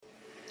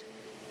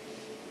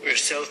We're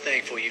so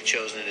thankful you've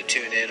chosen to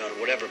tune in on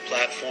whatever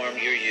platform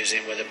you're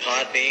using, whether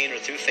Podbean or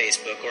through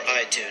Facebook or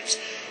iTunes.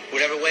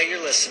 Whatever way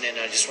you're listening,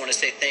 I just want to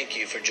say thank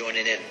you for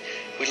joining in.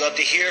 We'd love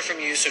to hear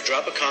from you, so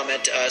drop a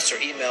comment to us or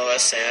email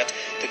us at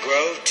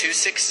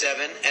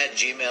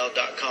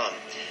thegrove267@gmail.com.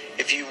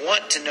 If you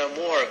want to know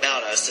more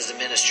about us as a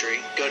ministry,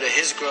 go to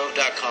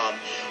hisgrove.com,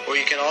 or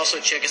you can also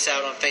check us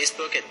out on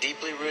Facebook at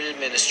Deeply Rooted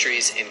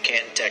Ministries in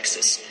Canton,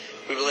 Texas.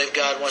 We believe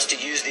God wants to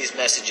use these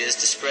messages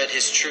to spread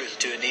His truth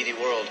to a needy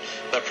world,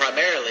 but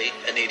primarily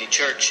a needy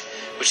church,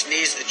 which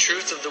needs the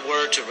truth of the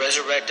Word to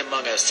resurrect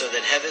among us so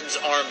that heaven's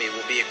army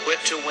will be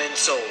equipped to win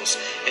souls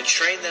and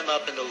train them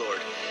up in the Lord.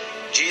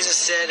 Jesus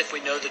said if we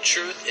know the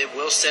truth, it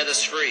will set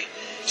us free.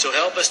 So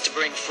help us to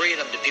bring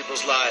freedom to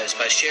people's lives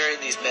by sharing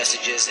these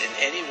messages in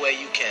any way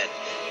you can.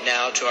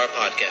 Now to our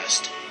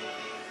podcast.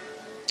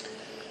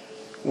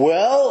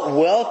 Well,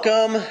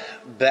 welcome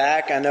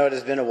back. I know it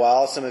has been a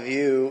while. Some of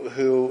you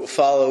who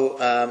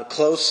follow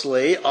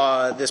closely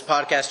on this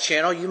podcast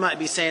channel, you might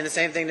be saying the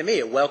same thing to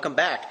me. Welcome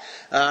back.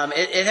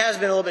 It has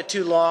been a little bit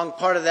too long.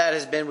 Part of that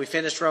has been we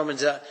finished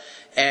Romans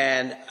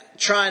and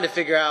trying to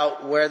figure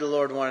out where the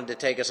Lord wanted to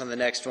take us on the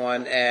next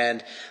one.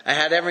 And I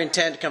had every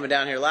intent coming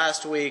down here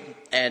last week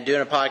and doing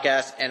a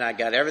podcast, and I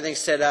got everything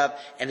set up,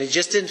 and it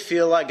just didn't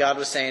feel like God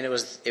was saying it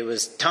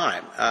was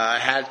time. I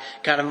had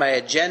kind of my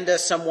agenda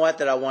somewhat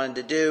that I wanted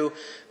to do,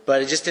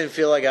 but it just didn't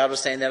feel like God was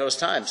saying that it was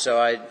time. So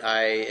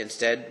I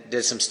instead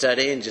did some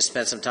study and just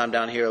spent some time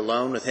down here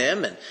alone with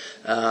Him. And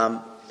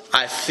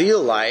I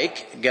feel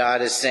like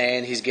God is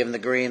saying He's given the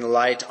green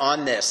light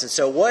on this. And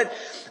so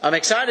I'm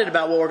excited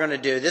about what we're going to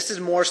do. This is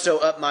more so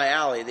up my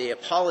alley, the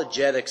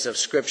apologetics of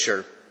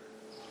Scripture.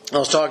 I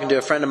was talking to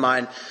a friend of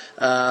mine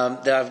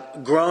that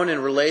I've grown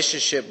in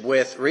relationship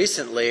with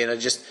recently, and I'm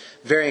just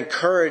very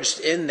encouraged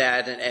in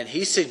that. And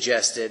he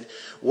suggested,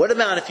 what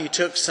about if you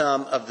took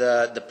some of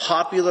the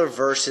popular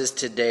verses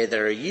today that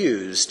are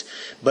used,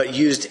 but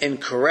used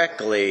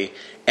incorrectly,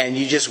 and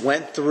you just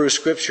went through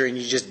Scripture and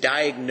you just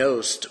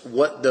diagnosed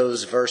what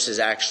those verses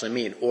actually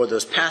mean, or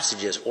those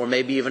passages, or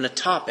maybe even a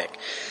topic.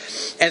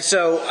 And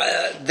so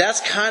that's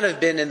kind of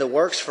been in the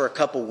works for a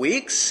couple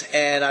weeks,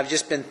 and I've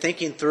just been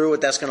thinking through what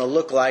that's going to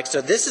look like.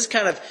 So this is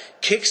kind of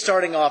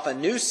kickstarting off a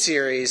new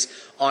series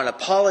on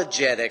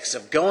apologetics,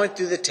 of going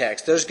through the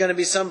text. There's going to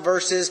be some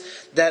verses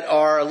that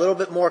are a little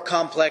bit more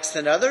complex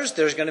than others.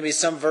 There's going to be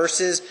some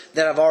verses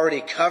that I've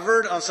already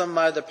covered on some of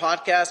my other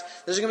podcasts.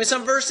 There's going to be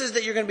some verses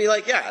that you're going to be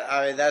like,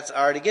 I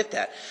already get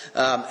that.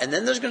 And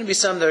then there's going to be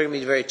some that are going to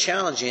be very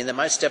challenging that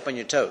might step on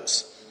your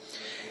toes.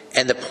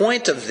 And the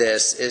point of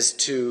this is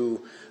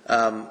to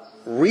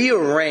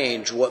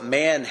rearrange what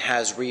man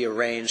has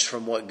rearranged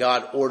from what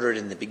God ordered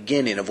in the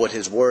beginning of what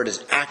His Word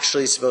is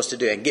actually supposed to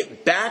do, and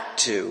get back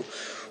to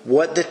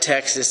what the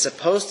text is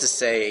supposed to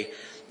say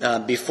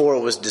before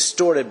it was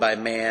distorted by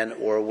man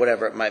or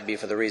whatever it might be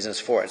for the reasons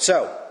for it.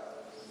 So,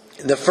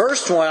 the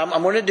first one,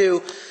 I'm going to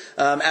do,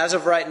 as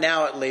of right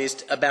now at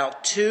least,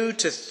 about 2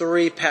 to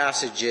 3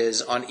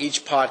 passages on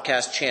each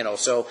podcast channel.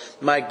 So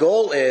my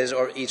goal is,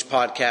 or each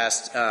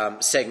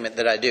podcast segment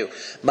that I do,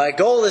 my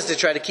goal is to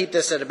try to keep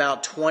this at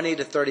about 20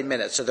 to 30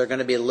 minutes. So they're going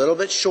to be a little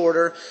bit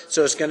shorter,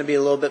 so it's going to be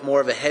a little bit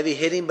more of a heavy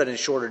hitting, but in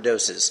shorter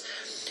doses.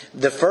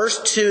 The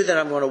first 2 that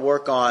I'm going to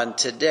work on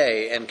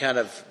today and kind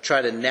of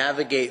try to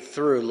navigate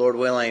through, Lord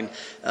willing,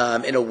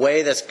 in a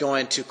way that's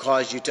going to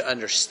cause you to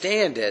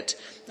understand it,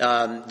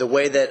 the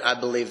way that I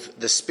believe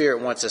the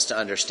Spirit wants us to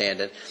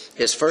understand it,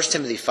 is 1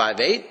 Timothy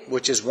 5:8,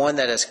 which is one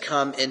that has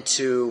come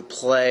into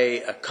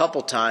play a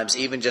couple times,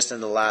 even just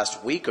in the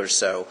last week or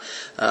so.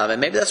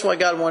 And maybe that's why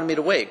God wanted me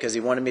to wait, because He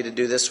wanted me to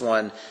do this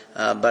one,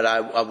 but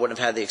I wouldn't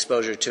have had the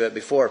exposure to it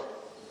before.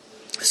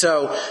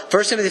 So,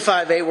 1 Timothy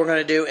 5:8 we're going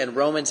to do, and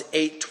Romans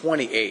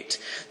 8:28.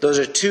 Those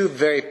are 2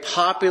 very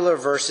popular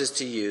verses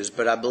to use,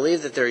 but I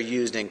believe that they're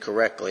used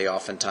incorrectly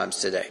oftentimes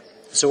today.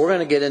 So we're going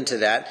to get into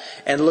that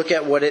and look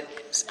at what it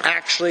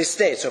actually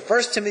states. So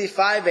 1 Timothy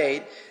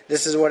 5:8,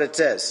 this is what it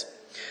says.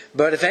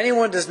 But if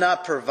anyone does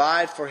not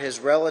provide for his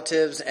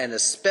relatives, and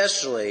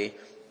especially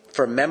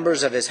for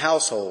members of his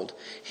household,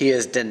 he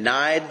is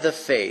denied the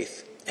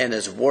faith and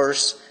is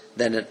worse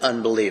than an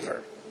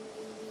unbeliever.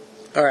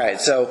 All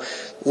right, so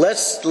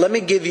let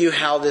me give you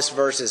how this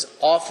verse is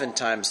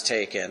oftentimes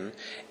taken,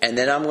 and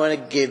then I'm going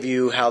to give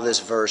you how this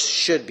verse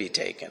should be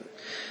taken.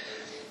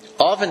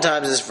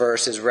 Oftentimes this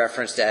verse is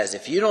referenced as,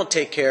 if you don't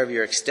take care of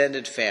your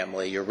extended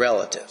family, your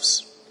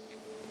relatives,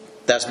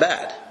 that's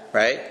bad,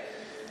 right?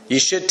 You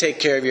should take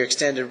care of your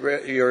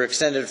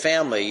extended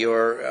family,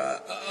 your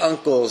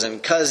uncles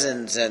and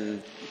cousins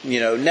and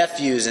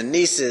nephews and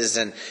nieces,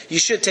 and you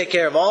should take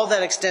care of all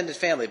that extended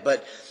family,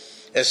 but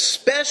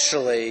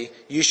especially,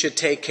 you should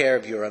take care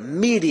of your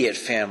immediate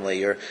family,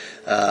 your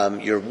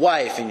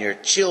wife and your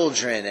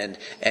children,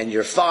 and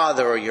your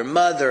father or your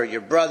mother, your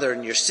brother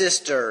and your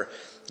sister.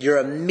 Your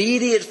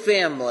immediate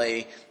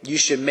family, you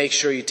should make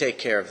sure you take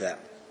care of them.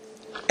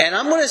 And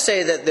I'm going to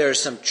say that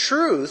there's some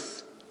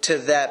truth to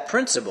that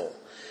principle,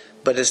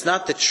 but it's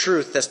not the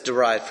truth that's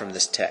derived from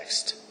this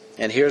text.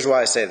 And here's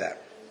why I say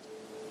that.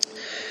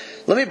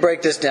 Let me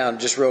break this down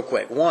just real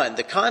quick. One,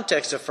 the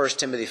context of 1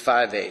 Timothy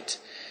 5:8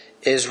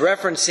 is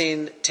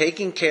referencing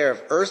taking care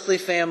of earthly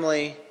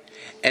family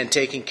and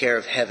taking care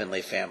of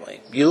heavenly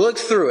family. You look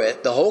through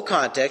it, the whole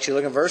context, you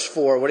look in verse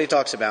 4, what he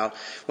talks about,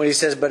 when he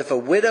says, "But if a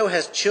widow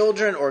has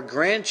children or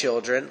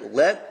grandchildren,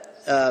 let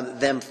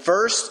them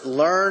first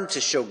learn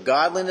to show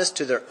godliness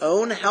to their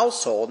own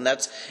household," and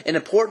that's an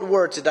important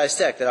word to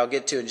dissect that I'll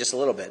get to in just a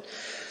little bit,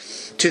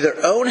 "to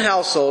their own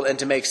household and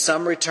to make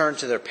some return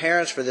to their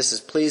parents, for this is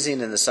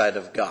pleasing in the sight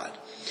of God."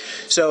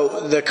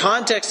 So the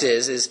context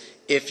is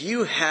if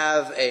you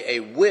have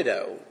a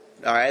widow,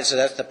 all right, so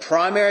that's the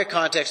primary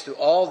context through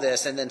all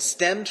this, and then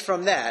stemmed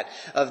from that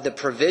of the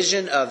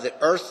provision of the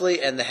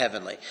earthly and the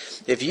heavenly.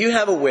 If you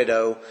have a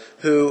widow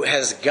who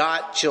has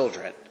got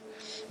children,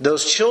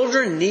 those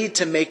children need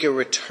to make a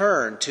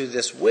return to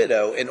this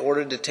widow in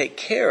order to take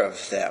care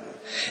of them.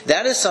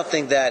 That is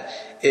something that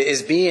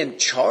is being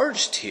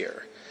charged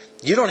here.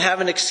 You don't have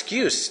an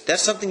excuse.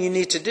 That's something you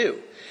need to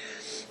do.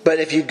 But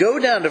if you go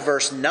down to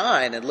verse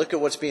 9 and look at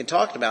what's being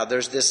talked about,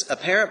 there's this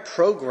apparent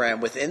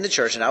program within the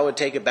church, and I would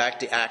take it back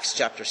to Acts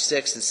chapter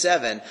 6 and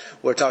 7,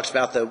 where it talks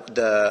about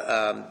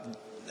the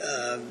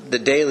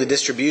daily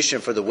distribution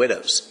for the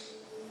widows.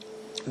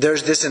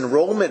 There's this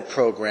enrollment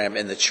program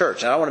in the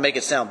church. And I don't want to make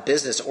it sound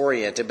business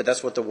oriented, but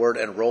that's what the word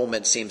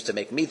enrollment seems to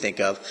make me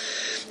think of.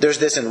 There's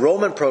this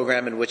enrollment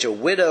program in which a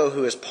widow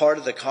who is part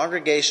of the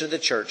congregation of the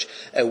church,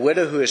 a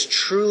widow who is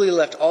truly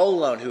left all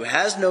alone, who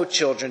has no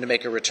children to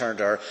make a return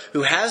to her,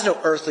 who has no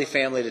earthly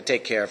family to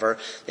take care of her,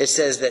 it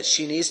says that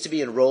she needs to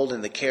be enrolled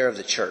in the care of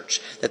the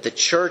church, that the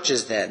church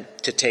is then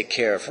to take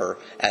care of her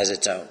as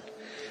its own.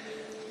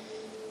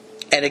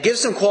 And it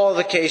gives some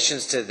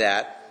qualifications to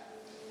that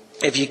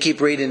if you keep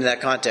reading in that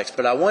context.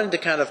 But I wanted to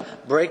kind of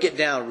break it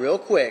down real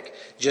quick,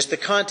 just the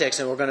context,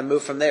 and we're going to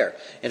move from there.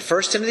 In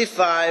 1 Timothy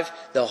 5,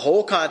 the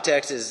whole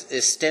context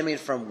is stemming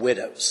from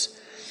widows.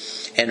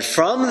 And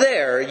from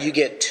there, you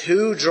get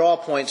two draw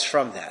points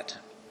from that.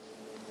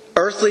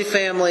 Earthly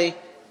family,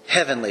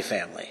 heavenly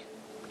family.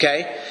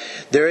 Okay?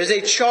 There is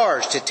a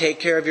charge to take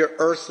care of your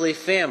earthly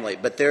family,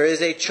 but there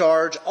is a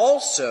charge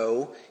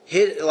also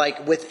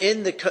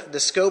within the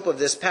scope of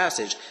this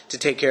passage to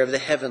take care of the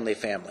heavenly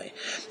family.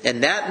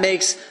 And that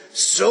makes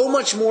so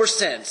much more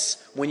sense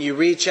when you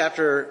read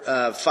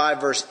chapter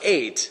 5 verse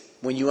 8,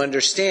 when you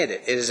understand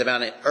it. It is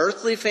about an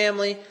earthly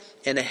family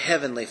and a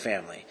heavenly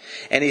family.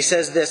 And he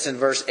says this in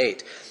verse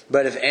 8,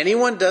 "But if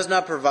anyone does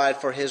not provide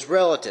for his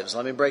relatives,"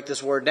 let me break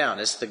this word down.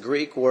 It's the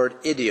Greek word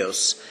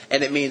idios,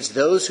 and it means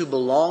those who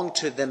belong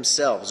to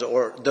themselves,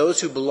 or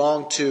those who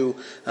belong to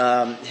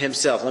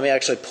himself. Let me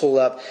actually pull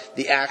up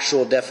the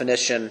actual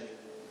definition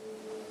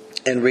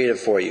and read it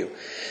for you.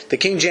 The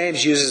King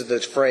James uses the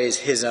phrase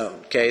 "his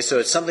own." Okay, so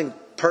it's something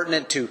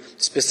pertinent to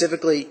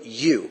specifically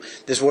you.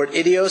 This word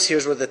idios,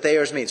 here's what the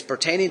theos means: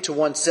 pertaining to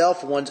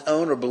oneself, one's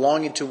own, or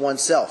belonging to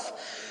oneself.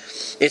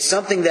 It's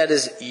something that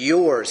is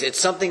yours. It's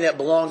something that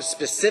belongs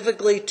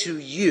specifically to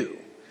you.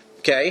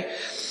 Okay?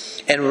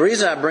 And the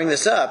reason I bring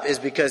this up is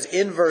because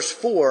in verse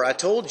 4, I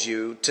told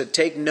you to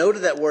take note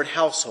of that word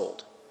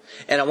household.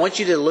 And I want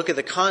you to look at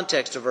the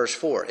context of verse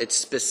 4. It's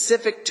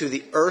specific to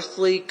the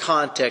earthly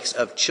context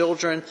of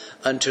children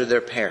unto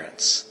their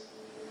parents.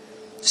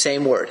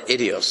 Same word,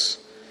 idios.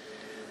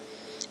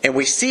 And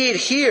we see it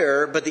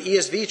here, but the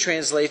ESV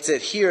translates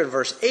it here in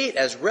verse 8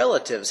 as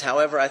relatives.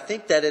 However, I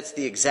think that it's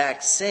the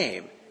exact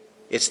same.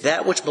 It's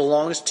that which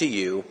belongs to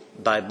you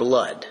by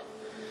blood.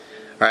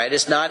 All right?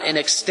 It's not an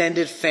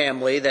extended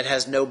family that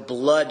has no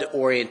blood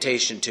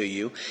orientation to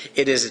you.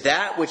 It is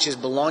that which is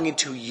belonging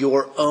to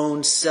your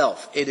own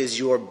self. It is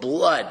your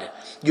blood,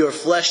 your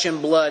flesh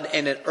and blood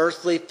in an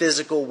earthly,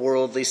 physical,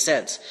 worldly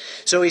sense.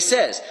 So he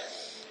says,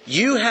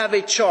 you have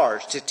a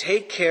charge to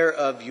take care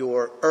of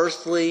your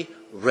earthly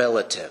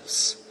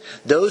relatives.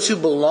 Those who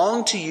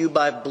belong to you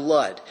by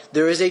blood.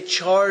 There is a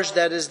charge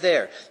that is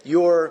there.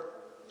 Your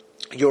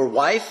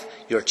wife,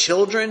 your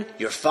children,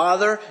 your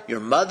father,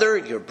 your mother,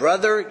 your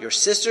brother, your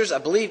sisters. I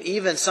believe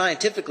even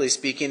scientifically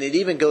speaking, it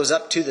even goes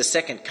up to the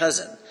second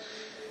cousin.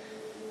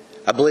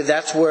 I believe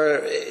that's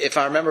where, if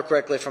I remember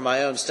correctly from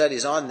my own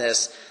studies on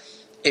this,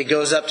 it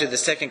goes up to the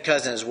second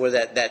cousin is where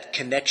that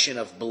connection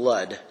of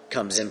blood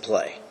comes in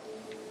play.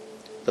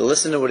 But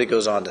listen to what he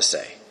goes on to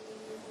say.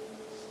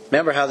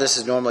 Remember how this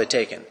is normally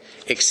taken.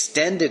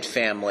 Extended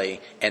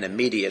family and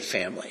immediate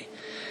family.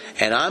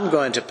 And I'm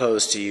going to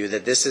pose to you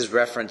that this is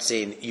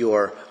referencing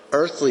your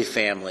earthly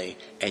family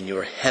and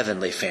your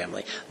heavenly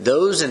family.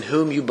 Those in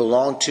whom you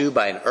belong to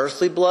by an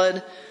earthly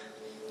blood,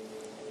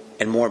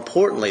 and more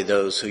importantly,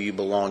 those who you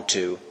belong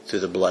to through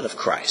the blood of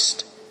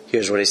Christ.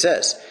 Here's what he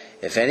says.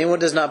 If anyone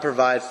does not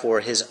provide for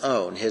his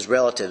own, his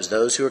relatives,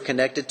 those who are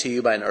connected to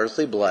you by an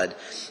earthly blood,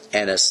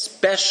 and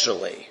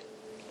especially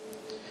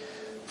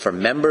for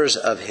members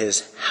of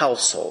his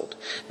household.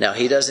 Now,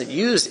 he doesn't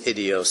use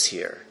idios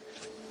here.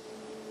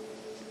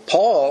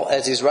 Paul,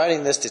 as he's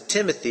writing this to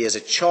Timothy, is a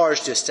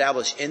charge to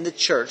establish in the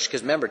church,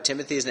 because remember,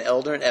 Timothy is an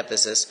elder in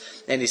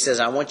Ephesus, and he says,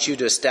 I want you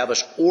to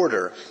establish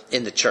order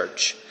in the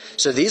church.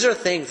 So these are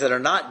things that are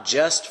not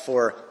just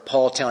for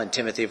Paul telling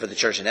Timothy for the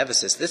church in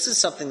Ephesus. This is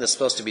something that's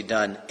supposed to be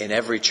done in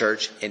every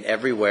church, in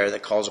everywhere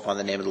that calls upon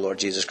the name of the Lord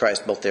Jesus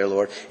Christ, both their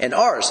Lord and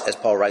ours, as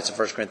Paul writes in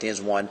 1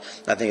 Corinthians 1,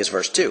 I think it's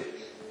verse 2.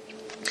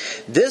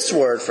 This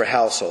word for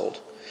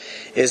household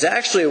is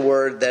actually a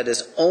word that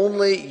is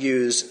only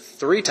used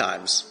 3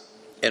 times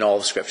in all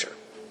of Scripture.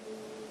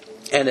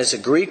 And it's a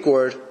Greek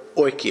word,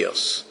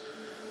 oikios.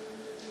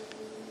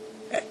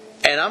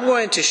 And I'm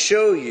going to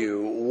show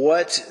you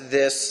what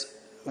this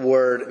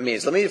word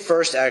means. Let me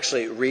first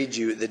actually read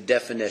you the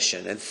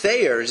definition. And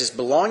Thayers is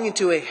belonging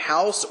to a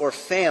house or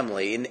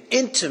family, an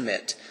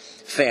intimate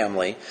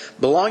family,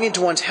 belonging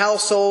to one's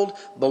household,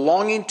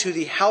 belonging to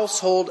the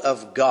household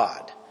of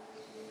God.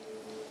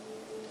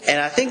 And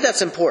I think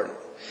that's important,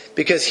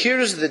 because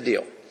here's the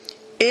deal.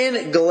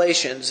 In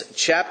Galatians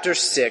chapter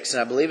 6,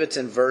 and I believe it's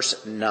in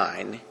verse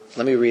 9,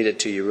 let me read it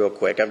to you real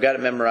quick. I've got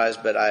it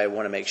memorized, but I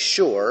want to make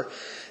sure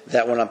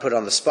that when I'm put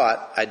on the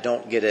spot, I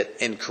don't get it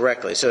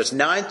incorrectly. So it's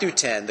 9 through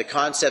 10, the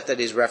concept that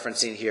he's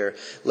referencing here.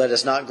 Let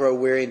us not grow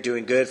weary in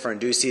doing good, for in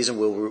due season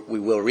we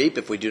will reap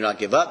if we do not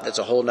give up. That's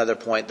a whole other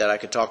point that I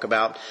could talk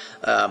about,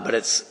 but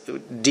it's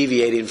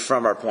deviating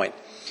from our point.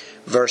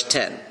 Verse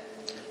 10,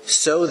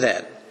 so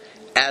then,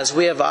 as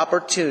we have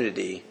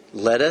opportunity,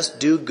 let us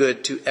do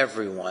good to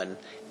everyone,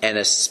 and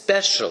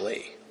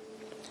especially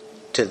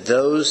to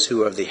those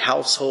who are of the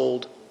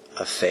household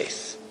of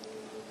faith.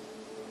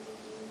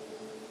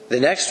 The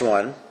next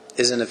one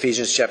is in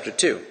Ephesians chapter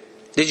 2.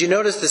 Did you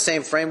notice the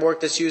same framework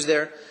that's used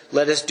there?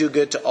 Let us do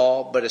good to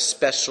all, but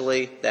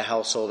especially the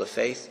household of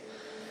faith.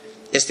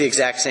 It's the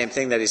exact same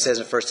thing that he says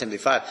in 1 Timothy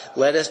 5.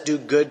 Let us do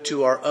good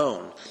to our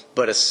own,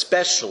 but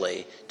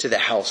especially to the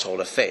household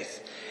of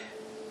faith.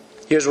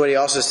 Here's what he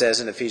also says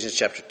in Ephesians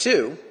chapter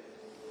 2.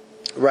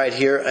 Right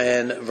here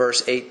in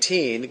verse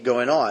 18,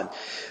 going on.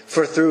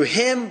 For through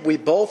him we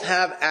both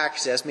have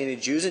access, meaning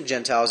Jews and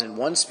Gentiles, in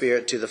one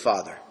spirit to the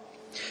Father.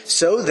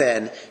 So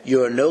then,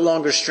 you are no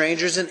longer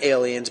strangers and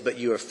aliens, but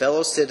you are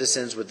fellow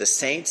citizens with the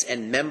saints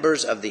and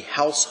members of the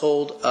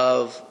household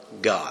of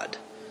God.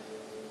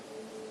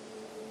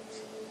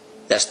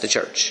 That's the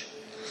church.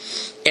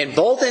 In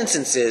both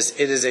instances,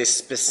 it is a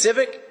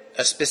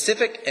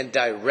specific and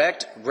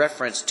direct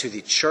reference to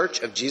the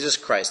church of Jesus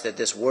Christ that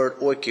this word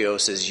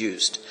oikios is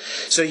used.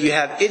 So you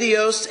have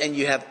idios and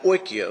you have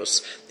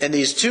oikios. And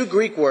these two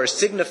Greek words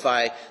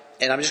signify,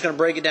 and I'm just going to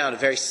break it down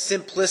very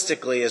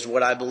simplistically, is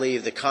what I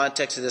believe the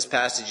context of this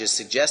passage is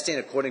suggesting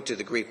according to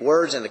the Greek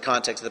words and the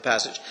context of the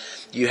passage.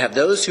 You have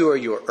those who are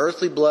your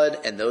earthly blood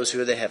and those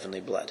who are the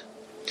heavenly blood.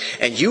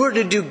 And you are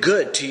to do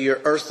good to your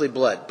earthly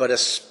blood, but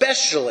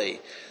especially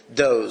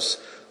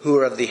those who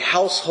are of the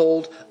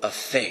household of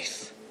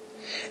faith.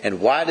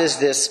 And why does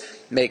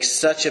this make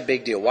such a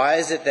big deal? Why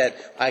is it that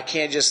I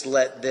can't just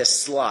let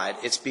this slide?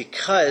 It's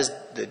because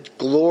the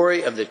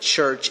glory of the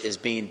church is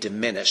being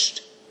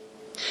diminished.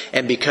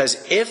 And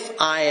because if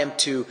I am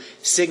to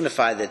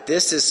signify that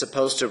this is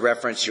supposed to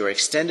reference your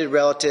extended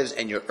relatives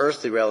and your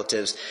earthly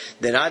relatives,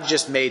 then I've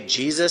just made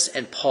Jesus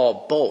and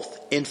Paul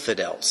both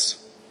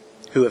infidels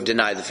who have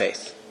denied the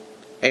faith.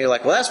 And you're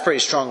like, well, that's pretty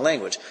strong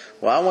language.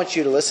 Well, I want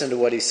you to listen to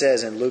what he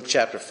says in Luke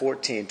chapter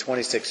 14,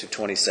 26 through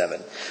 27.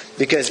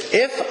 Because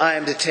if I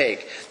am to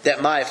take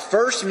that my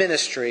first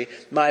ministry,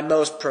 my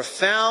most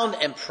profound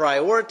and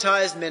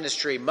prioritized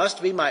ministry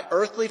must be my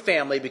earthly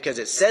family, because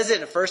it says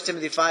it in 1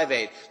 Timothy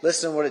 5:8.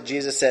 Listen to what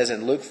Jesus says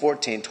in Luke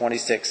 14,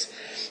 26.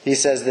 He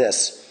says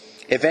this.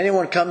 If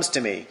anyone comes to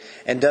me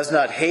and does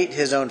not hate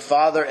his own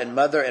father and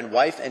mother and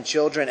wife and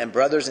children and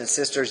brothers and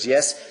sisters,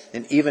 yes,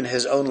 and even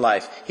his own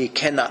life, he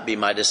cannot be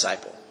my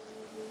disciple.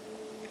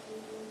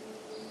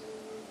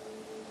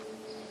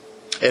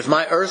 If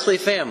my earthly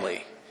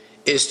family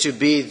is to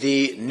be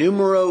the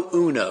numero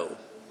uno,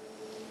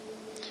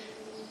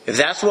 if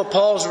that's what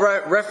Paul's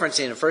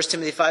referencing in 1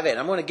 Timothy 5:8,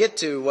 I'm going to get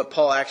to what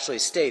Paul actually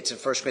states in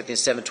 1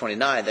 Corinthians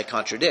 7:29 that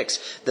contradicts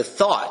the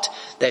thought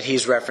that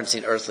he's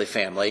referencing earthly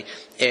family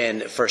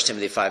in 1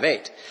 Timothy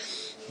 5:8.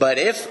 But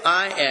if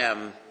I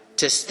am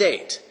to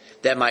state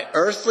that my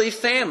earthly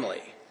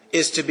family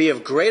is to be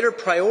of greater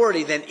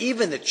priority than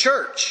even the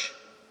church,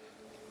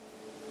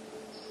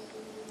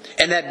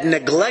 and that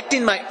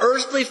neglecting my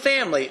earthly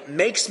family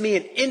makes me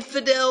an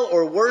infidel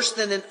or worse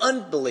than an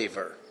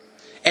unbeliever,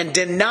 and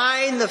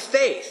denying the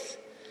faith,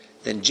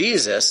 then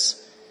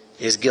Jesus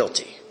is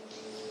guilty.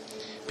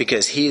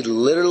 Because he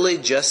literally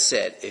just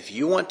said, if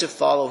you want to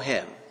follow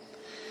him,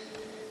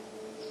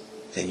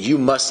 then you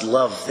must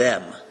love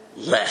them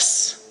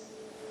less.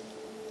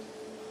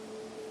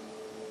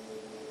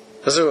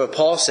 This is what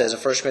Paul says in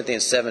 1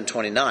 Corinthians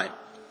 7:29.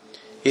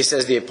 He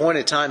says, the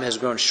appointed time has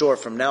grown short.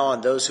 From now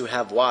on, those who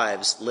have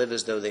wives live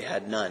as though they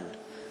had none.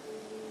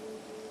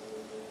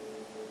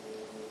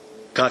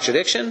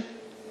 Contradiction?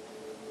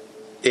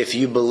 If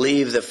you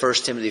believe that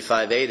 1 Timothy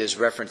 5:8 is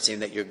referencing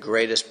that your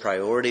greatest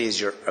priority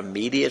is your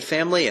immediate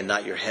family and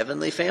not your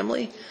heavenly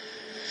family,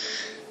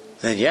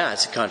 then yeah,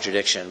 it's a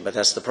contradiction. But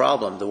that's the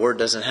problem. The Word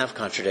doesn't have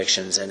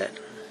contradictions in it.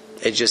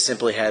 It just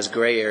simply has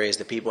gray areas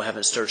that people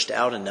haven't searched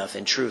out enough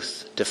in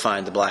truth to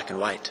find the black and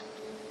white.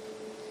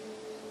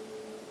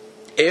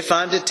 If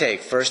I'm to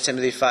take 1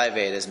 Timothy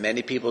 5:8, as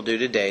many people do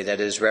today, that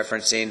is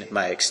referencing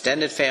my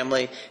extended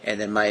family and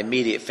then my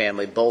immediate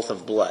family, both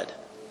of blood,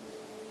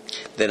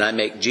 then I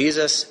make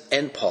Jesus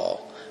and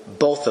Paul,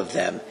 both of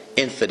them,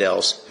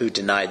 infidels who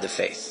denied the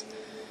faith.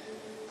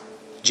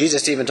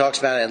 Jesus even talks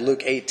about it in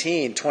Luke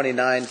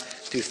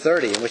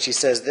 18:29-30, in which he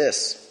says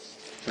this.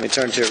 Let me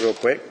turn to it real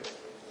quick.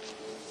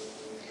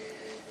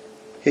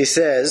 He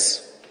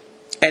says,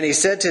 "And he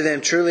said to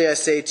them, truly I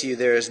say to you,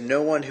 there is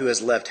no one who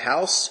has left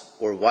house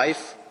or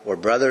wife or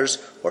brothers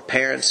or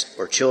parents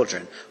or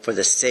children for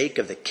the sake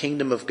of the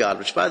kingdom of God."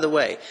 Which, by the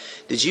way,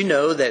 did you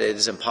know that it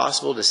is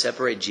impossible to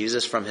separate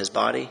Jesus from his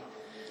body?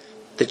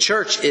 The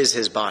church is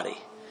his body.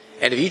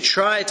 And if you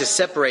try to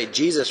separate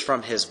Jesus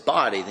from his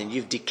body, then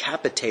you've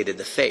decapitated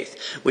the faith.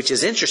 Which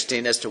is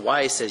interesting as to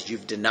why he says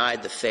you've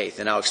denied the faith.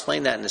 And I'll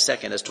explain that in a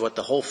second as to what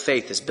the whole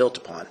faith is built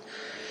upon.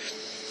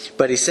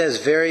 But he says,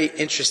 very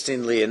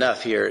interestingly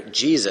enough here,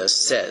 Jesus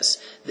says,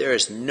 there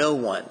is no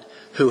one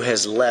who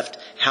has left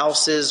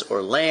houses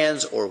or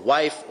lands or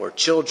wife or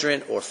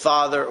children or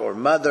father or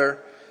mother,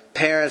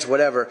 parents,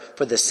 whatever,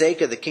 for the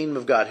sake of the kingdom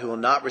of God, who will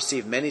not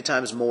receive many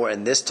times more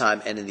in this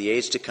time and in the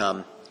age to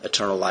come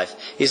eternal life.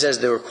 He says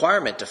the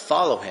requirement to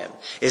follow him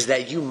is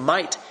that you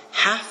might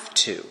have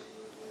to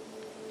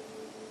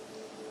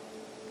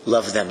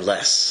love them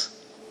less,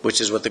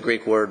 which is what the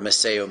Greek word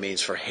meseo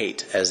means for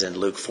hate, as in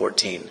Luke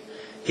 14.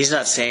 He's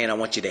not saying I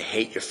want you to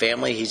hate your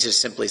family. He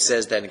just simply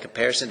says that in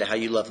comparison to how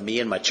you love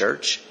me and my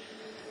church,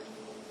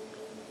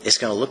 it's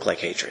going to look like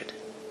hatred.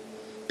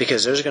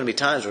 Because there's going to be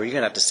times where you're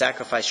going to have to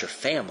sacrifice your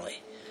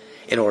family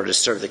in order to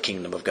serve the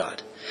kingdom of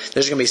God.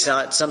 There's going to be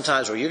some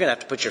times where you're going to have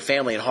to put your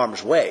family in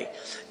harm's way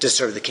to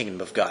serve the kingdom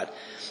of God.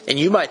 And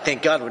you might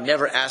think God would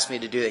never ask me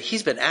to do that.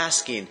 He's been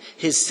asking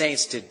his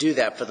saints to do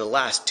that for the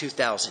last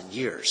 2,000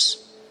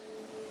 years.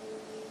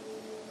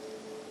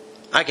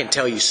 I can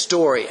tell you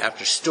story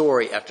after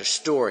story after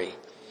story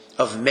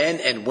of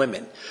men and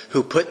women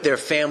who put their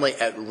family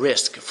at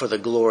risk for the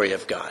glory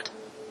of God.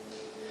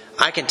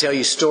 I can tell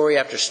you story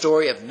after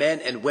story of men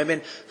and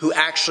women who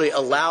actually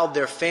allowed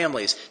their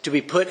families to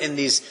be put in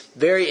these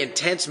very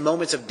intense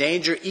moments of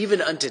danger,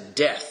 even unto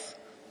death,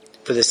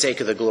 for the sake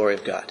of the glory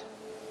of God.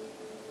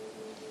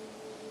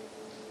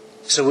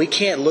 So we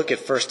can't look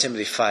at 1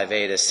 Timothy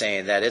 5:8 as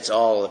saying that it's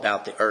all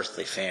about the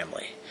earthly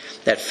family.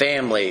 That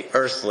family,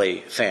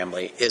 earthly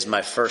family, is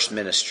my first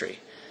ministry.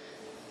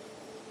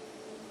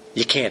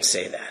 You can't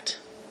say that,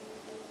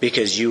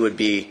 because you would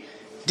be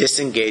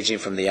disengaging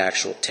from the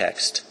actual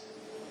text.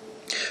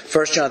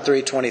 1 John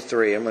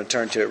 3:23, I'm going to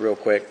turn to it real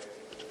quick,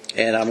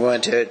 and I'm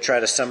going to try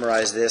to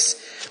summarize this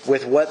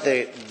with what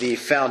the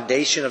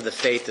foundation of the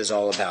faith is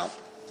all about.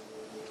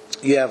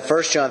 You have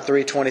 1 John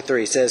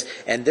 3:23. It says,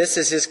 "And this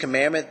is his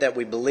commandment, that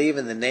we believe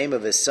in the name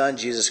of his Son,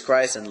 Jesus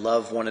Christ, and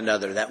love one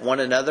another." That one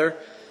another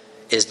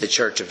is the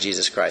church of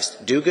Jesus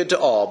Christ. Do good to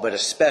all, but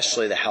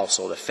especially the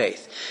household of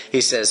faith.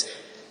 He says,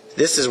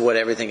 this is what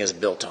everything is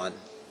built on.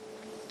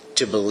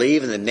 To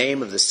believe in the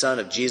name of the Son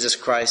of Jesus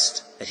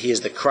Christ, that he is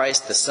the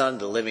Christ, the Son of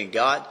the living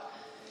God,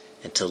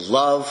 and to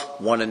love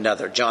one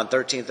another. John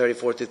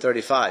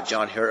 13:34-35.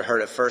 John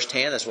heard it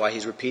firsthand. That's why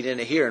he's repeating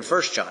it here in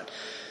 1 John.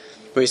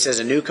 Where he says,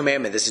 a new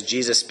commandment, this is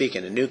Jesus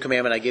speaking, a new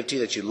commandment I give to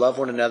you, that you love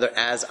one another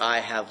as I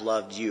have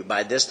loved you.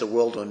 By this the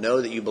world will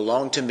know that you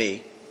belong to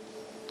me.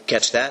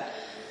 Catch that?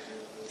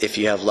 If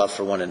you have love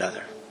for one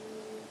another.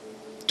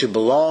 To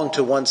belong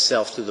to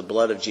oneself through the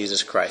blood of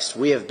Jesus Christ.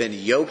 We have been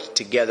yoked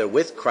together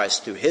with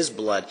Christ through his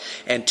blood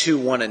and to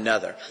one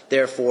another.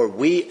 Therefore,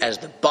 we as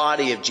the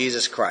body of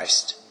Jesus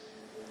Christ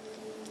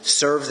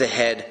serve the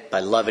head by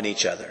loving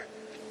each other.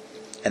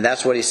 And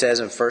that's what he says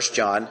in 1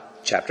 John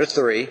chapter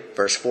 3,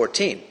 verse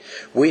 14.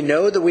 We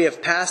know that we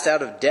have passed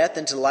out of death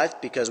into life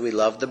because we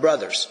love the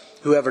brothers.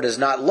 Whoever does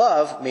not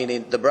love,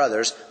 meaning the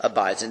brothers,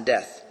 abides in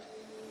death.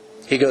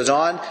 He goes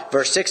on,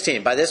 verse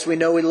 16. By this we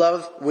know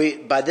love,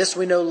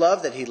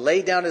 that he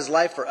laid down his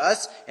life for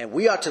us, and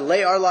we ought to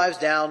lay our lives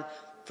down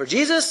for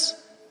Jesus?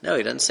 No,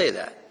 he doesn't say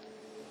that.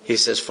 He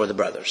says for the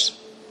brothers.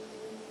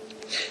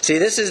 See,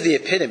 this is the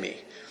epitome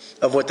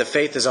of what the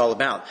faith is all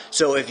about.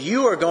 So if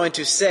you are going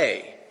to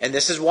say, and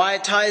this is why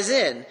it ties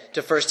in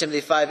to 1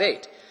 Timothy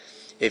 5:8.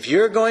 If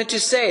you're going to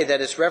say that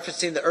it's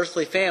referencing the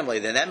earthly family,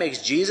 then that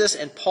makes Jesus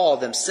and Paul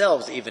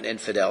themselves even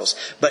infidels.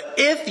 But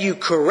if you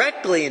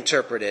correctly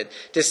interpret it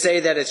to say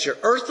that it's your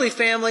earthly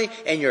family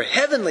and your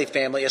heavenly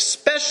family,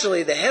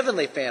 especially the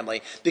heavenly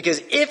family,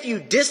 because if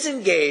you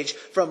disengage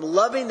from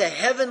loving the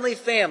heavenly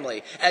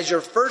family as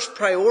your first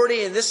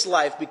priority in this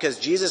life because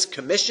Jesus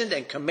commissioned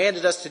and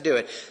commanded us to do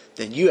it,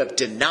 then you have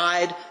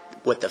denied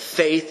what the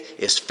faith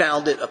is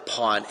founded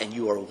upon, and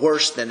you are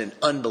worse than an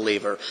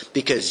unbeliever,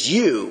 because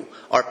you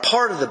are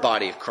part of the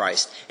body of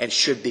Christ and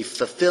should be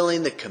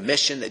fulfilling the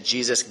commission that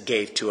Jesus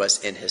gave to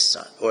us in his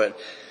Son, or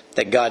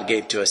that God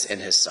gave to us in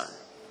his Son.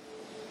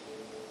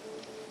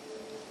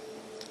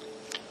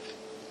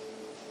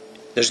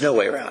 There's no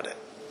way around it.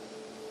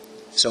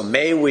 So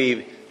may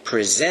we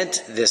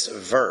present this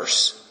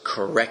verse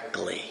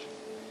correctly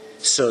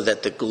so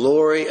that the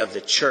glory of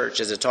the church,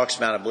 as it talks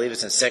about, I believe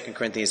it's in 2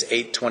 Corinthians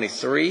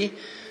 8:23,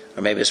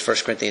 or maybe it's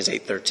 1 Corinthians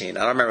 8:13.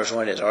 I don't remember which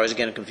one it is. I always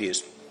get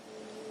confused.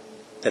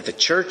 That the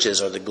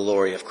churches are the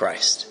glory of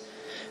Christ.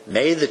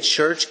 May the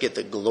church get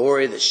the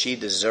glory that she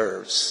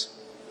deserves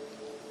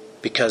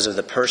because of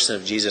the person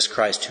of Jesus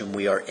Christ whom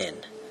we are in.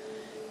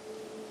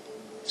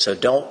 So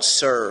don't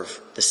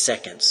serve the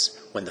seconds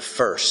when the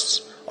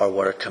firsts are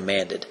what are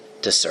commanded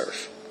to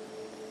serve.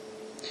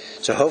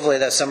 So hopefully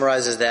that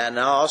summarizes that. And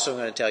I'm also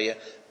going to tell you,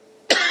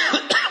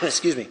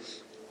 excuse me,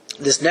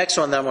 this next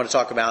one that I'm going to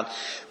talk about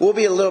will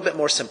be a little bit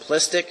more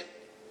simplistic.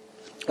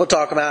 We'll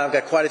talk about, I've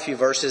got quite a few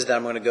verses that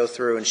I'm going to go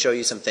through and show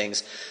you some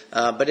things.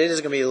 But it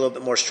is going to be a little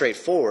bit more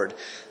straightforward.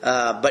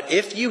 But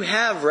if you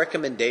have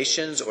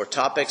recommendations or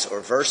topics or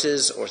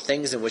verses or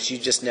things in which you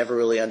just never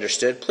really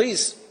understood,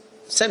 please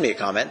send me a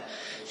comment.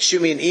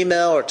 Shoot me an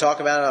email or talk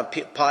about it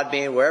on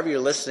Podbean, wherever you're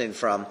listening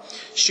from.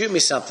 Shoot me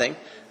something.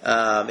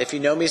 If you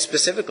know me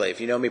specifically,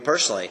 if you know me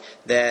personally,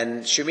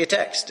 then shoot me a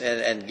text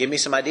and give me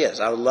some ideas.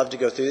 I would love to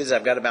go through these.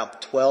 I've got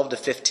about 12 to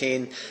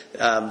 15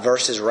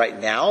 verses right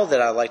now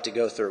that I'd like to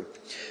go through.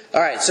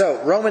 All right,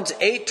 so Romans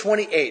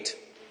 8:28.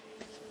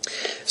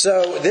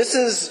 So this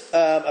is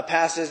a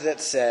passage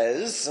that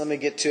says, let me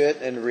get to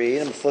it and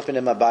read. I'm flipping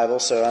in my Bible,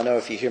 so I know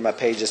if you hear my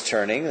pages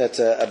turning, that's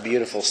a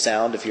beautiful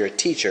sound if you're a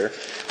teacher.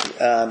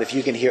 If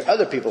you can hear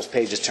other people's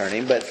pages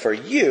turning, but for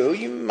you,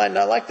 you might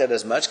not like that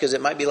as much because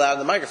it might be loud in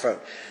the microphone.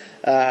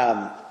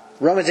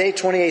 Romans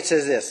 8:28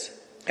 says this,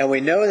 and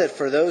we know that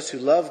for those who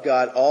love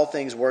God, all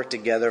things work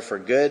together for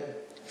good,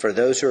 for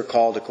those who are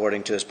called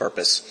according to His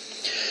purpose.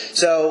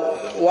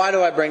 So why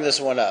do I bring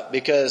this one up?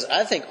 Because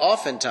I think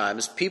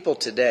oftentimes people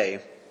today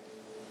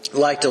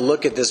like to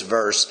look at this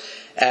verse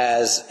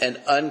as an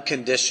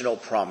unconditional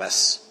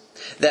promise.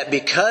 That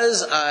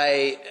because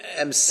I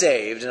am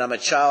saved and I'm a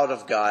child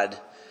of God,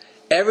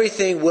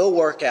 everything will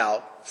work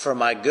out for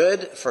my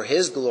good, for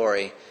His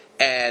glory,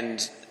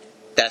 and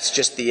that's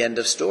just the end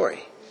of story.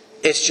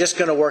 It's just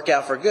going to work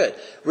out for good.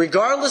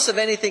 Regardless of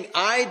anything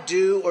I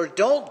do or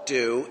don't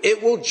do,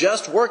 it will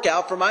just work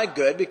out for my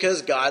good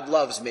because God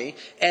loves me,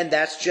 and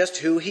that's just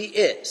who He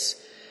is.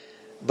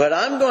 But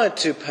I'm going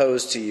to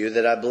pose to you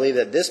that I believe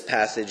that this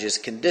passage is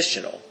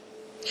conditional.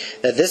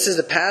 That this is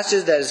a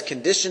passage that is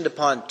conditioned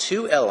upon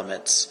two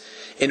elements.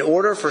 In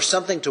order for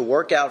something to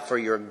work out for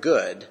your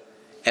good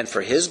and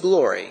for His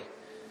glory,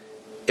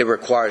 it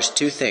requires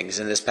two things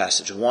in this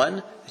passage.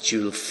 One, that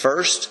you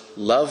first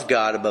love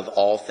God above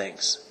all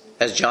things,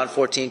 as John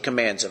 14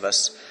 commands of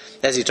us.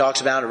 As he talks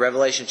about in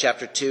Revelation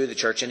chapter 2, the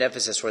church in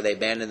Ephesus, where they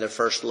abandoned their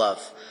first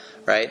love.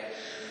 Right?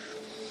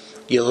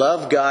 You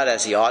love God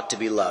as He ought to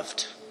be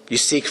loved. You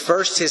seek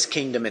first His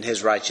kingdom and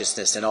His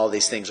righteousness, and all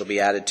these things will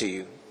be added to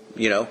you.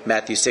 You know,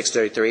 Matthew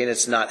 6:33, and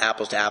it's not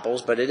apples to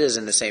apples, but it is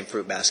in the same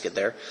fruit basket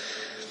there.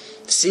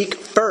 Seek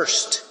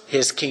first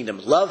His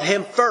kingdom. Love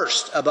Him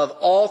first above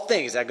all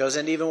things. That goes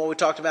into even what we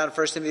talked about in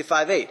 1 Timothy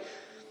 5:8.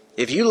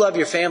 If you love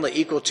your family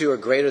equal to or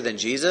greater than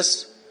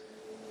Jesus,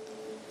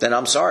 then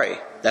I'm sorry,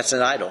 that's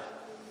an idol.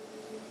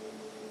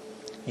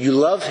 You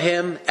love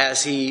Him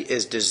as He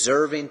is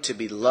deserving to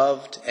be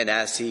loved and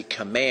as He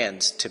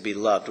commands to be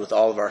loved with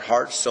all of our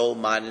heart, soul,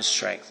 mind, and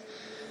strength.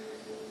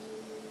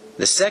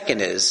 The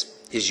second is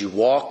you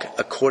walk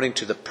according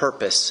to the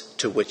purpose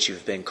to which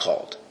you've been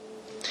called.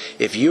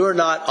 If you are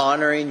not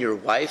honoring your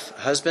wife,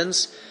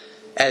 husbands,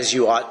 as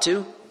you ought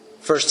to,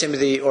 1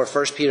 Timothy or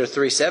 1 Peter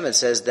 3:7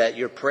 says that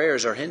your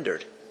prayers are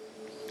hindered.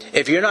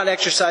 If you're not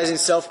exercising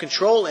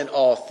self-control in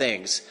all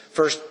things,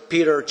 1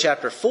 Peter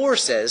chapter 4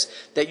 says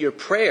that your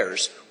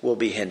prayers will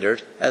be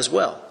hindered as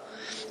well.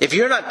 If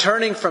you're not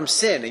turning from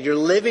sin and you're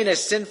living a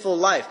sinful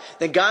life,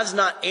 then God's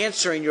not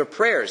answering your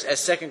prayers, as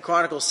 2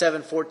 Chronicles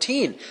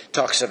 7:14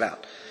 talks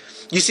about.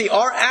 You see,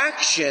 our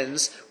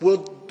actions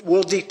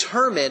will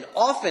determine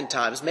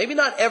oftentimes, maybe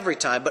not every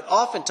time, but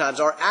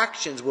oftentimes our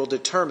actions will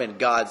determine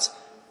God's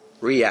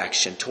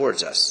reaction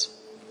towards us.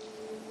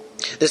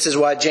 This is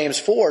why James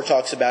 4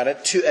 talks about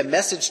it, a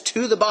message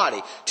to the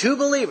body, to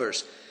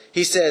believers.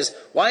 He says,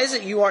 why is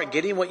it you aren't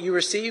getting what you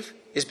receive?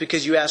 It's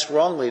because you ask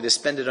wrongly to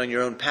spend it on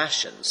your own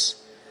passions.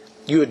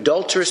 You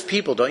adulterous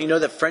people, don't you know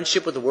that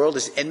friendship with the world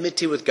is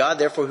enmity with God?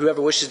 Therefore,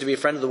 whoever wishes to be a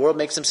friend of the world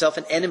makes himself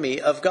an enemy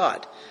of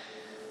God.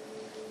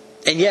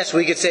 And yes,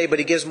 we could say, but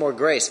He gives more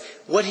grace.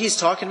 What he's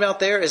talking about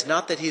there is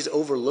not that He's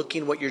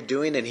overlooking what you're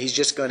doing and He's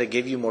just going to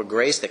give you more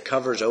grace that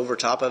covers over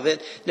top of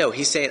it. No,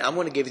 He's saying, I'm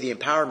going to give you the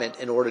empowerment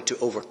in order to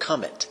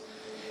overcome it,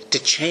 to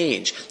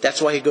change. That's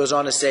why He goes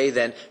on to say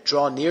then,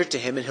 draw near to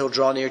Him and He'll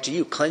draw near to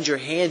you. Cleanse your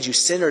hands, you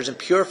sinners, and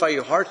purify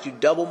your hearts, you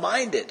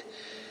double-minded.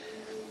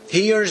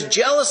 He yearns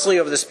jealously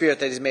over the Spirit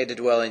that He's made to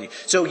dwell in you.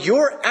 So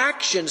your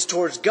actions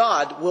towards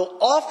God will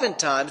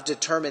oftentimes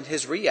determine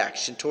His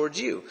reaction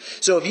towards you.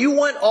 So if you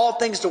want all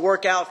things to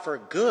work out for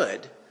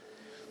good,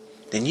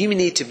 then you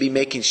need to be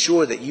making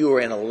sure that you are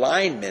in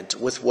alignment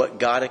with what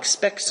God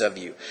expects of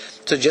you.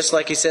 So just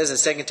like he says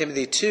in 2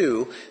 Timothy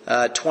 2,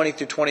 20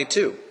 through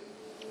 22.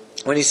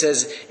 when he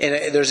says,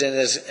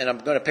 and I'm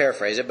going to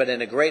paraphrase it, but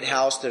in a great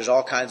house there's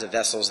all kinds of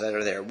vessels that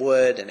are there,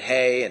 wood and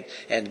hay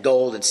and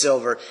gold and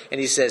silver.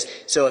 And he says,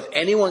 so if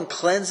anyone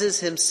cleanses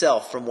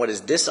himself from what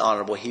is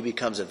dishonorable, he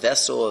becomes a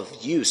vessel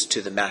of use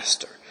to the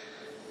master.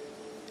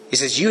 He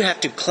says you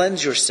have to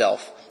cleanse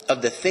yourself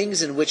of the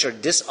things in which are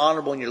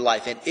dishonorable in your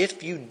life. And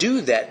if you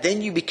do that,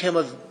 then you become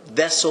a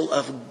vessel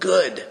of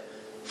good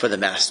for the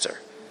master.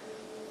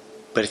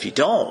 But if you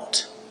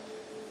don't,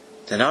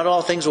 then not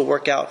all things will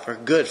work out for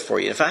good for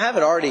you. If I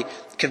haven't already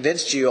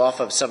convinced you off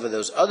of some of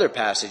those other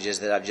passages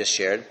that I've just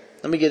shared,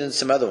 let me get into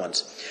some other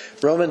ones.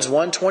 Romans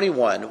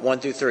 1:21, 1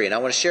 through 3. And I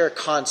want to share a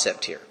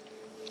concept here.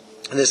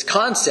 And this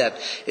concept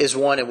is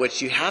one in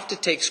which you have to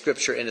take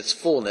Scripture in its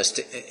fullness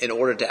in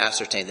order to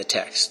ascertain the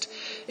text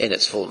in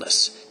its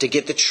fullness. To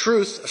get the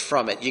truth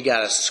from it, you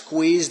got to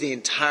squeeze the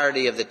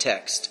entirety of the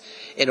text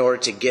in order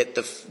to get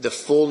the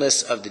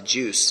fullness of the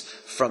juice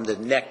from the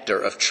nectar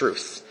of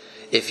truth,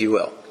 if you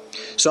will.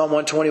 Psalm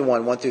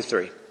 121, 1 through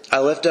 3. I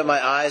lift up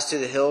my eyes to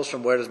the hills.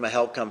 From where does my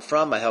help come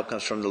from? My help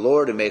comes from the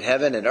Lord who made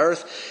heaven and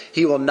earth.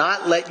 He will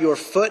not let your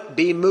foot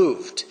be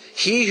moved.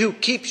 He who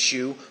keeps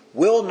you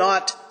will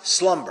not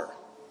slumber.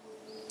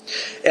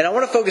 And I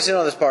want to focus in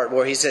on this part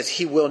where he says,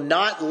 he will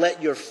not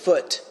let your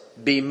foot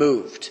be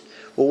moved.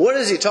 Well, what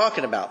is he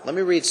talking about? Let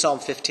me read Psalm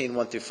 15,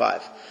 1 through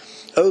 5.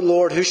 O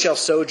Lord, who shall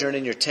sojourn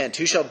in your tent?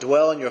 Who shall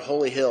dwell in your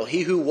holy hill?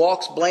 He who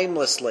walks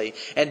blamelessly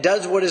and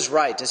does what is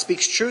right and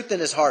speaks truth in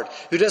his heart,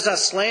 who does not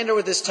slander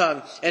with his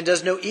tongue and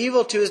does no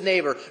evil to his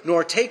neighbor,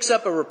 nor takes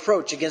up a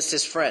reproach against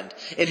his friend,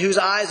 in whose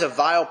eyes a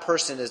vile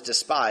person is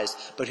despised,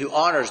 but who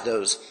honors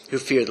those who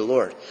fear the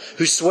Lord,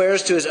 who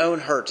swears to his own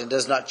hurt and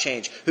does not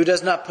change, who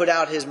does not put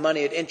out his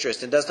money at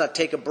interest and does not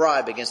take a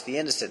bribe against the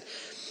innocent.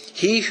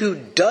 He who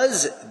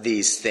does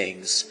these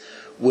things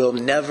will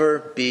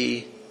never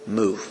be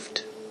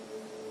moved.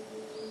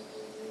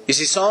 You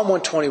see, Psalm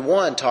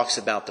 121 talks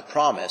about the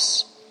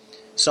promise.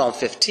 Psalm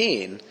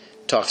 15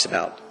 talks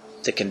about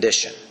the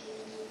condition.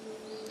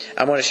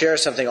 I want to share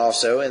something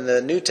also in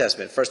the New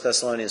Testament. 1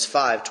 Thessalonians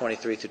 5,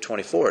 23 through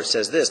 24. It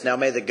says this, Now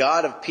may the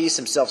God of peace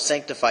himself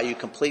sanctify you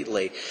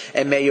completely,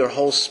 and may your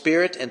whole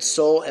spirit and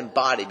soul and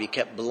body be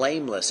kept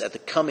blameless at the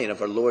coming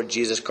of our Lord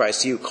Jesus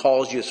Christ. He who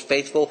calls you is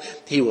faithful.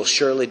 He will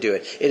surely do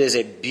it. It is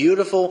a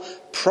beautiful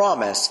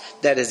promise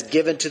that is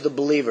given to the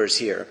believers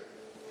here.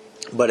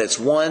 But it's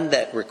one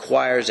that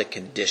requires a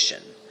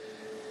condition.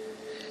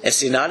 And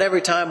see, not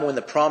every time when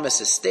the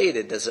promise is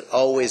stated does it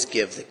always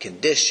give the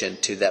condition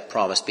to that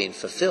promise being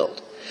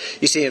fulfilled.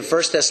 You see, in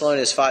 1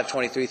 Thessalonians 5,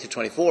 23 through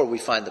 24, we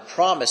find the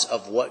promise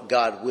of what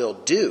God will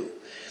do.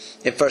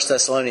 In 1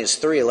 Thessalonians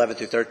 3, 11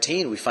 through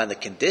 13, we find the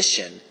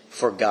condition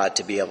for God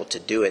to be able to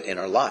do it in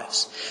our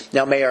lives.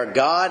 Now may our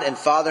God and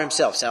Father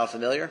himself, sound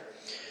familiar?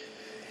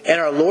 And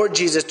our Lord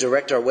Jesus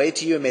direct our way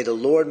to you, and may the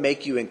Lord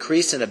make you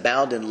increase and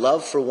abound in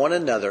love for one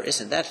another.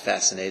 Isn't that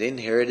fascinating?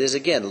 Here it is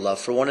again, love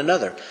for one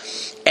another.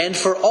 And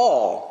for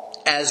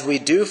all, as we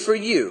do for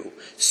you,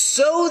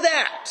 so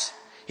that,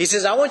 he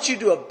says, I want you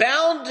to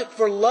abound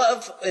for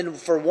love and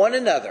for one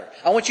another.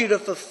 I want you to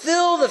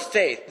fulfill the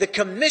faith, the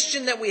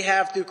commission that we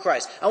have through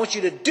Christ. I want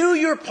you to do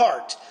your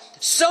part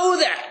so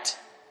that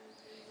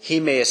he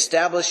may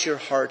establish your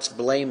hearts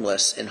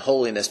blameless in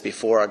holiness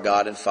before our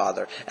God and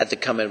Father at the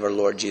coming of our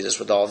Lord Jesus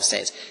with all the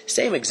saints.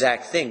 Same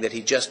exact thing that he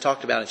just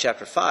talked about in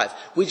chapter 5.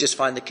 We just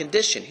find the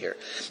condition here.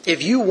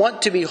 If you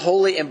want to be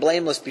holy and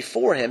blameless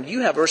before him,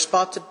 you have a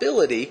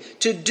responsibility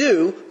to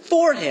do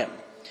for him.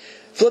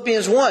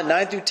 Philippians 1,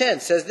 9 through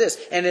 10 says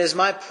this, And it is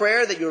my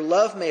prayer that your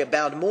love may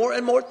abound more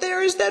and more.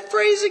 There is that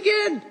phrase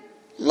again.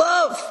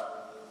 Love.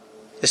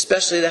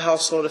 Especially the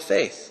household of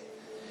faith.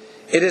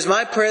 It is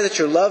my prayer that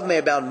your love may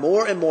abound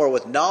more and more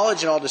with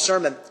knowledge and all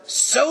discernment,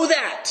 so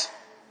that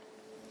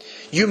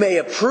you may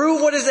approve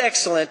what is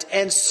excellent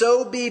and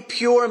so be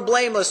pure and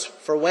blameless.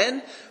 For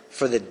when?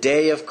 For the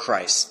day of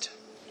Christ.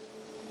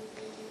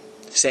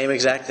 Same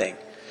exact thing.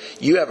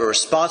 You have a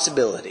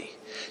responsibility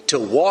to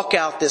walk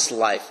out this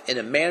life in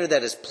a manner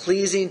that is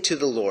pleasing to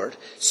the Lord,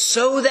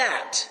 so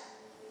that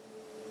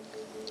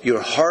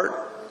your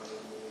heart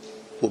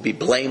will be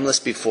blameless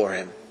before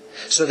him.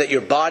 So that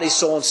your body,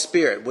 soul, and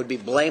spirit would be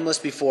blameless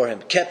before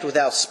him, kept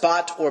without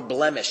spot or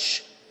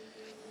blemish.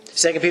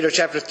 2 Peter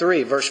chapter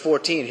 3, verse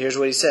 14, here's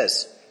what he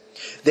says.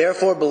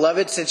 Therefore,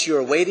 beloved, since you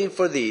are waiting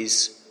for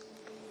these,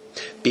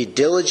 be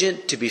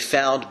diligent to be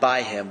found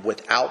by him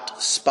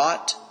without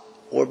spot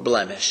or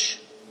blemish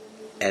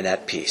and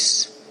at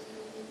peace.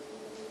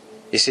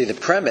 You see, the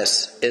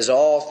premise is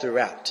all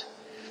throughout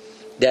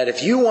that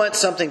if you want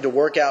something to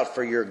work out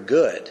for your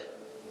good,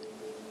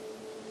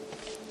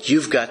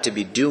 you've got to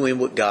be doing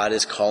what God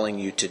is calling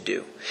you to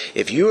do.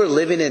 If you are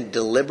living in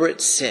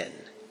deliberate sin,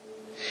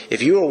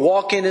 if you are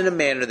walking in a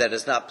manner that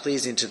is not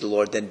pleasing to the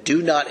Lord, then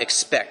do not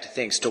expect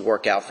things to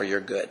work out for your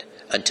good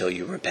until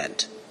you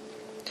repent.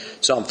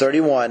 Psalm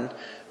 31,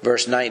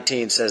 verse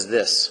 19 says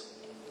this,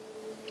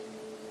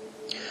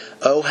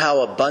 Oh,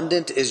 how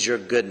abundant is your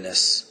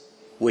goodness,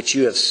 which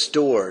you have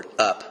stored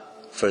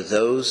up for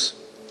those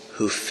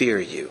who fear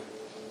you.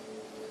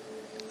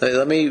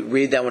 Let me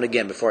read that one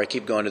again before I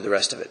keep going to the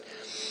rest of it.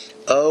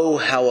 Oh,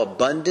 how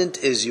abundant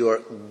is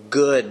your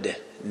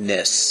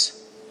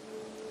goodness,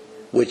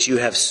 which you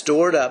have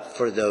stored up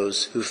for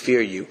those who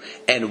fear you,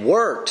 and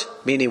worked,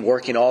 meaning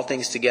working all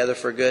things together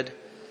for good,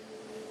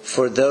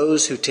 for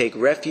those who take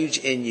refuge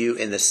in you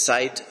in the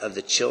sight of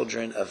the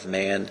children of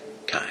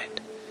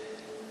mankind.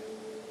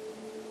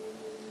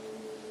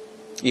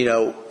 You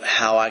know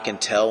how I can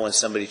tell when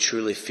somebody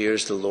truly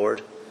fears the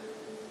Lord?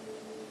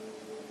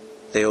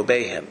 They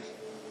obey Him.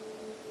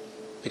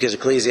 Because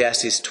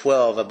Ecclesiastes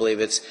 12, I believe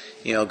it's,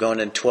 going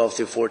in 12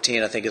 through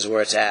 14, I think is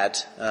where it's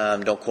at.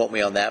 Don't quote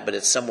me on that, but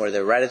it's somewhere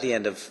there, right at the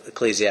end of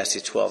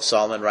Ecclesiastes 12.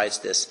 Solomon writes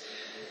this,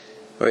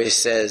 where he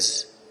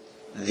says,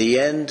 the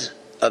end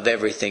of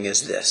everything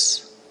is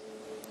this: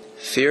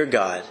 fear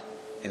God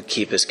and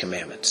keep His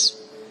commandments.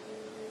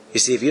 You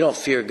see, if you don't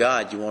fear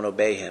God, you won't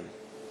obey Him.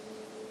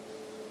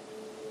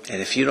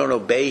 And if you don't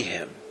obey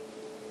Him,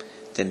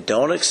 then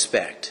don't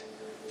expect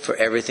for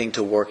everything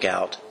to work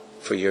out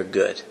for your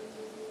good.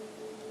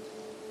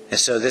 And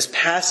so this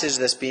passage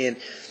that's being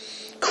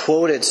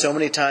quoted so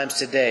many times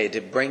today to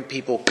bring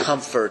people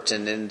comfort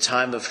and in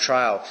time of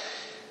trial,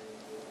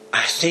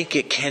 I think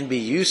it can be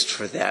used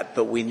for that,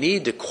 but we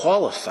need to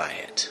qualify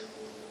it.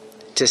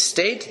 To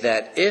state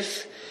that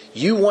if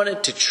you want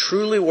it to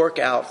truly work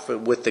out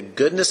with the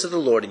goodness of the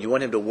Lord and you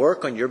want Him to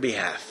work on your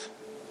behalf,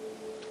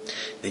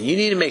 then you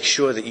need to make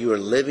sure that you are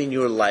living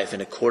your life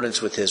in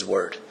accordance with His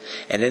Word.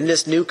 And in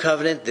this new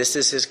covenant, this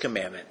is His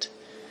commandment,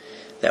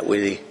 that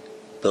we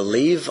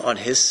believe on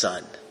His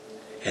Son,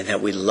 and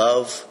that we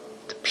love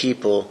the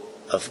people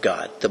of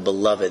God, the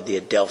beloved, the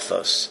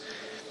Adelphos.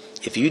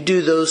 If you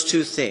do those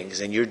two things,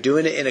 and you're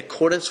doing it in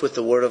accordance with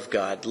the Word of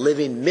God,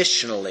 living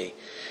missionally,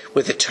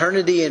 with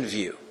eternity in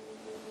view,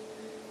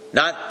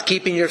 not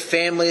keeping your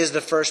family as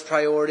the first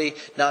priority,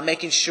 not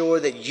making sure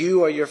that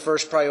you are your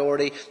first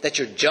priority, that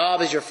your job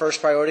is your first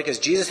priority, because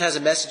Jesus has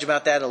a message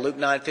about that in Luke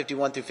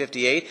 9:51 through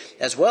 58,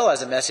 as well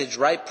as a message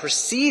right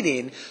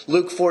preceding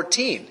Luke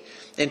 14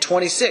 and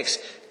 26.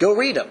 Go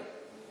read them,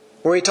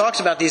 where he talks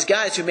about these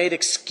guys who made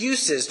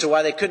excuses to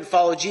why they couldn't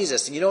follow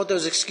Jesus. And you know what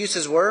those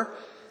excuses were?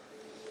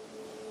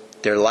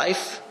 Their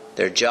life,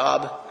 their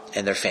job,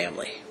 and their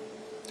family.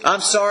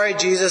 I'm sorry,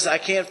 Jesus, I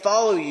can't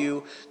follow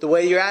you the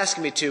way you're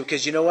asking me to,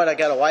 because you know what? I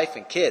got a wife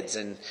and kids,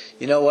 and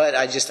you know what?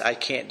 I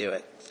can't do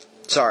it.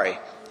 Sorry.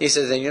 He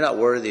says, then you're not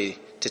worthy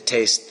to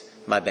taste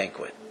my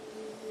banquet.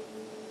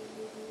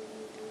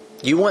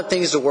 You want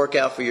things to work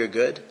out for your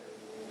good?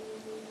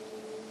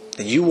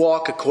 Then you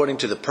walk according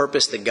to the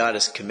purpose that God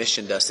has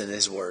commissioned us in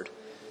His Word.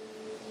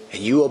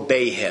 And you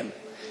obey Him.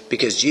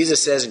 Because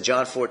Jesus says in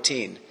John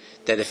 14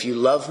 that if you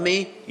love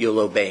me, you'll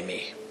obey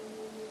me.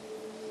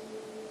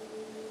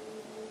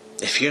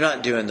 If you're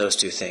not doing those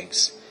two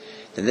things,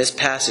 then this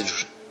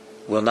passage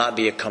will not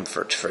be a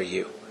comfort for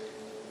you.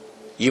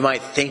 You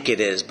might think it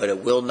is, but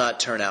it will not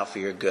turn out for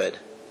your good.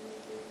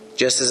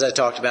 Just as I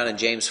talked about in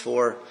James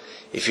 4,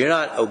 if you're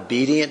not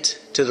obedient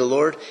to the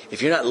Lord,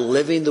 if you're not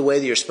living the way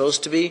that you're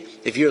supposed to be,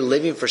 if you're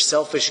living for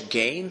selfish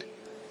gain,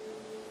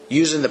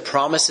 using the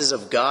promises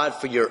of God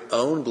for your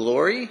own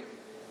glory,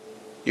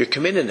 you're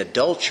committing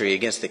adultery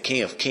against the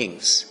King of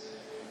Kings.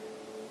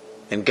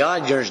 And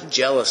God yearns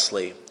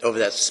jealously over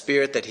that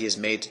spirit that He has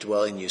made to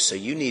dwell in you. So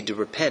you need to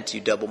repent, you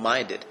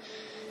double-minded.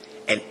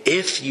 And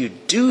if you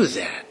do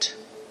that,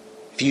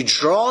 if you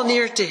draw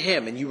near to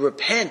Him and you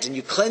repent and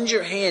you cleanse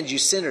your hands, you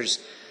sinners,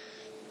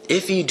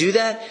 if you do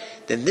that,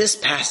 then this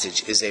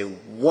passage is a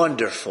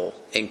wonderful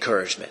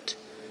encouragement.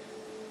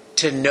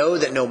 To know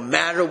that no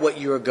matter what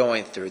you are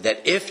going through,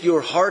 that if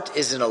your heart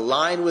is in a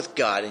line with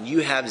God and you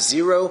have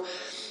zero...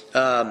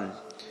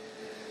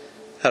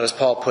 how does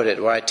Paul put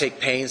it? Where I take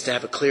pains to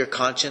have a clear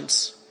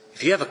conscience.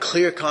 If you have a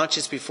clear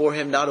conscience before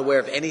Him, not aware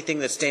of anything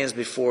that stands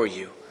before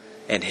you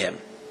and Him,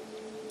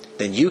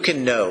 then you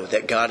can know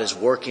that God is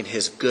working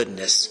His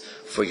goodness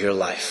for your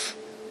life.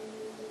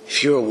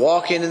 If you are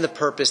walking in the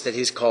purpose that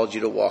He's called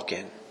you to walk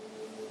in,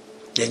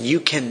 then you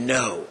can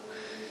know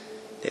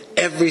that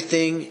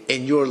everything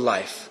in your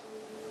life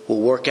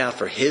will work out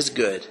for His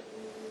good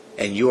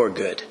and your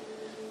good,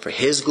 for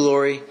His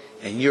glory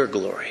and your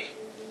glory.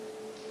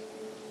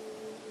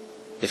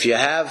 If you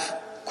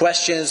have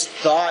questions,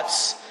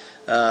 thoughts,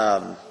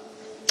 I'd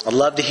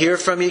love to hear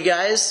from you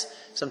guys.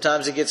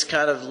 Sometimes it gets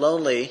kind of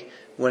lonely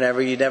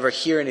whenever you never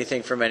hear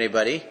anything from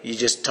anybody. You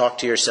just talk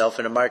to yourself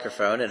in a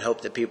microphone and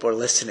hope that people are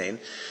listening.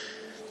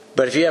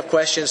 But if you have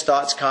questions,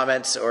 thoughts,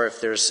 comments, or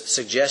if there's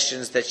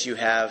suggestions that you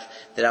have,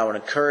 then I would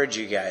encourage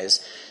you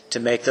guys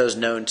to make those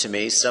known to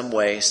me some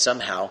way,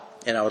 somehow,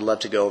 and I would love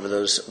to go over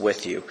those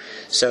with you.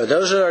 So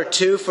those are our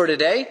two for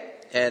today.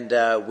 And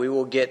we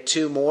will get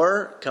two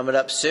more coming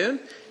up soon.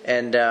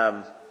 And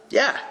it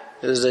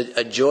was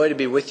a joy to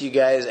be with you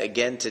guys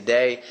again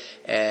today.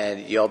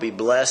 And y'all be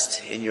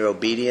blessed in your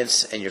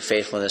obedience and your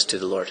faithfulness to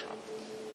the Lord.